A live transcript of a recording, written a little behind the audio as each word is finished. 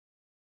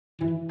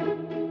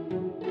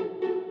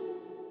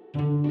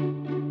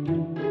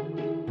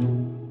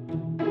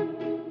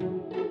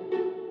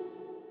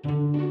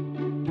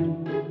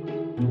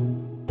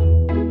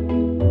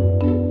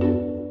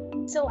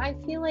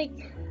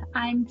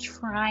I'm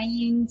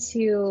trying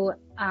to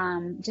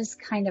just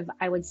kind of,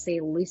 I would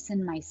say,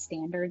 loosen my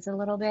standards a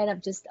little bit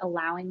of just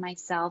allowing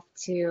myself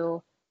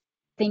to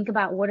think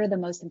about what are the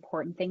most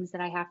important things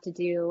that I have to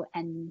do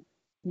and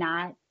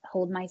not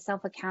hold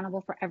myself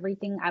accountable for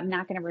everything. I'm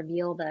not going to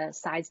reveal the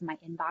size of my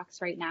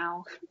inbox right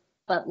now,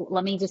 but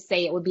let me just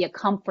say it would be a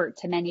comfort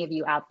to many of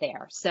you out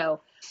there.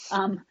 So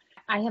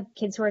I have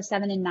kids who are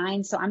 7 and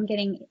 9, so I'm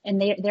getting, and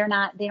they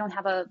don't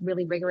have a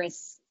really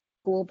rigorous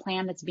school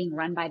plan that's being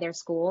run by their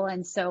school.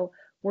 And so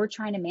we're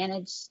trying to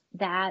manage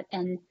that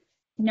and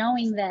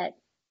knowing that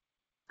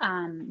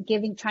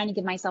trying to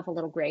give myself a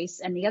little grace.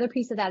 And the other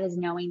piece of that is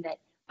knowing that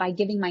by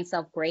giving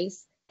myself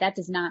grace, that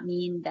does not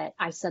mean that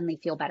I suddenly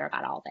feel better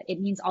about all of it. It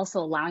means also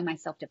allowing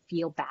myself to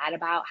feel bad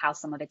about how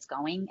some of it's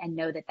going and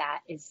know that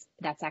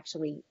that's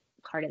actually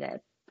part of the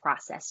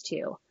process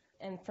too.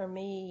 And for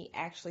me,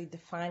 actually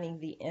defining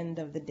the end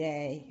of the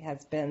day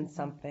has been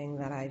something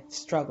that I've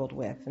struggled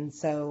with. And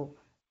so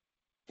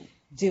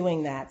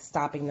doing that,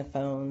 stopping the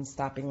phone,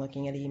 stopping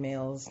looking at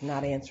emails,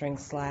 not answering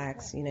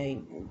Slacks,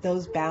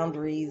 those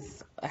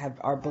boundaries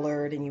are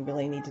blurred and you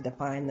really need to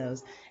define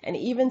those. And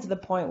even to the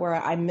point where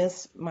I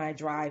miss my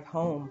drive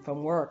home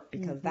from work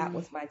because that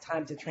was my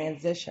time to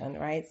transition,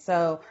 right?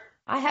 So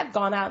I have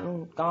gone out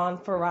and gone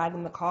for a ride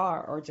in the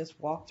car or just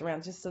walked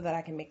around just so that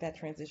I can make that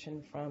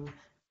transition from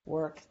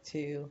work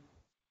to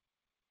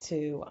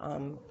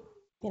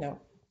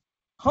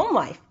home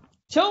life,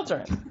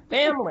 children,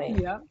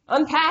 family,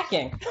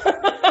 unpacking,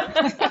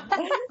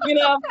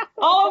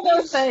 all of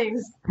those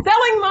things,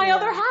 selling my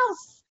other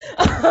house,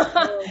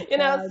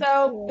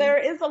 so there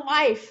is a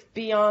life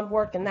beyond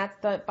work, and that's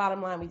the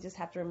bottom line. We just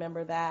have to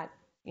remember that,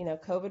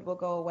 COVID will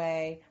go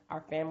away,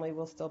 our family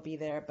will still be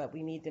there, but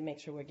we need to make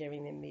sure we're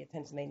giving them the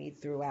attention they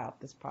need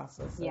throughout this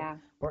process of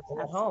working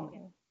at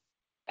home.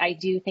 I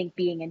do think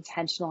being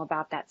intentional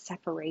about that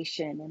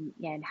separation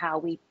and how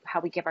we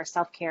give our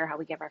self-care, how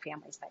we give our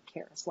families that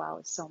care as well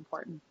is so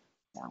important.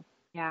 So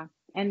yeah,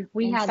 and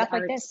we had stuff our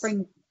like this.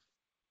 spring.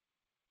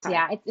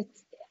 Yeah,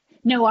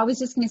 no, I was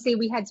just going to say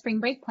we had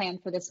spring break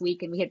planned for this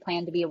week, and we had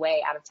planned to be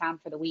away out of town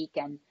for the week,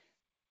 and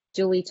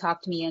Julie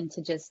talked me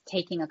into just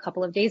taking a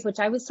couple of days, which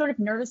I was sort of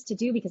nervous to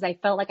do because I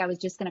felt like I was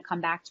just going to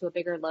come back to a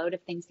bigger load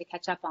of things to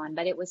catch up on.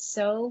 But it was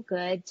so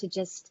good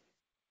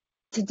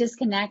to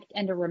disconnect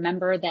and to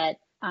remember that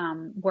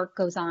work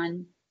goes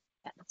on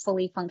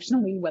fully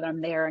functionally whether I'm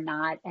there or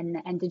not,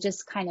 and to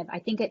just kind of, I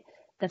think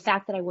the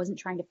fact that I wasn't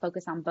trying to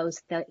focus on both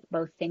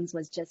things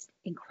was just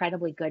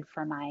incredibly good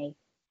for my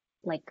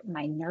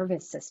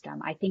nervous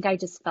system. I think I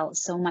just felt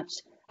so much,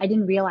 I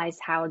didn't realize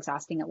how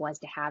exhausting it was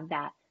to have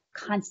that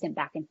constant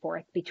back and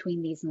forth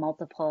between these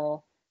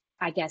multiple,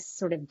 I guess,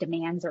 sort of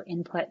demands or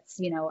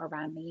inputs,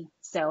 around me.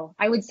 So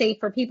I would say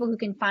for people who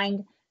can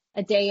find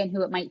a day and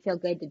who it might feel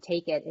good to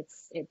take it,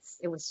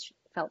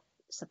 felt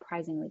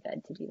surprisingly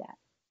good to do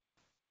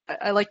that.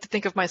 I like to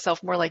think of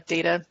myself more like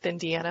Data than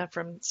Deanna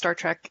from Star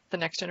Trek: The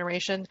Next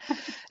Generation.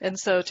 And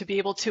so to be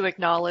able to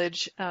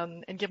acknowledge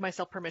and give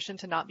myself permission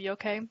to not be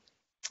okay,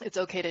 it's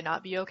okay to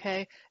not be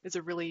okay, is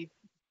a really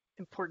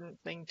important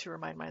thing to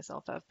remind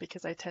myself of,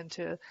 because I tend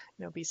to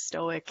be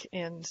stoic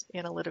and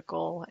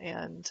analytical,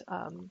 and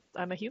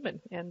I'm a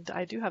human and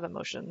I do have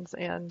emotions,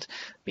 and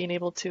being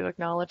able to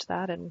acknowledge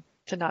that and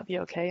to not be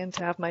okay, and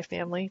to have my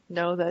family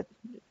know that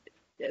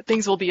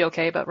things will be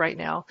okay, but right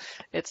now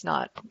it's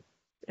not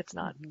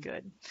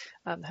good,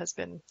 has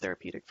been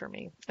therapeutic for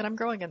me, and I'm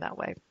growing in that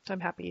way. So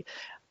I'm happy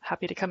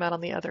to come out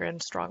on the other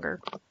end stronger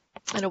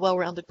and a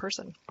well-rounded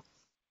person.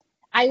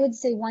 I would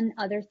say one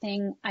other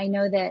thing. I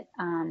know that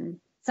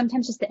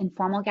sometimes just the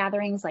informal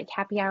gatherings like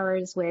happy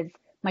hours with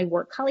my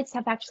work colleagues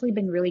have actually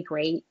been really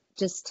great,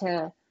 just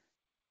to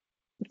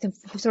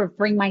sort of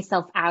bring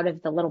myself out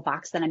of the little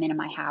box that I'm in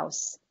my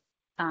house.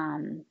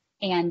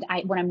 And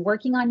what I'm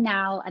working on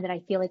now that I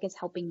feel like is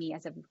helping me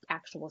as an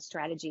actual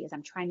strategy is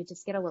I'm trying to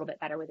just get a little bit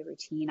better with a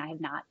routine. I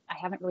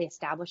haven't really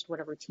established what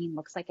a routine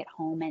looks like at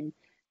home, and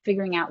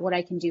figuring out what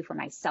I can do for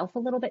myself a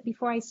little bit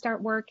before I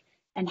start work,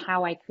 and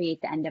how I create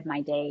the end of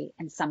my day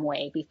in some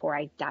way before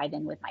I dive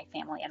in with my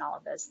family and all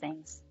of those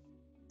things.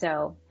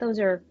 So those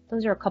are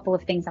a couple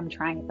of things I'm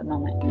trying at the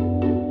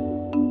moment.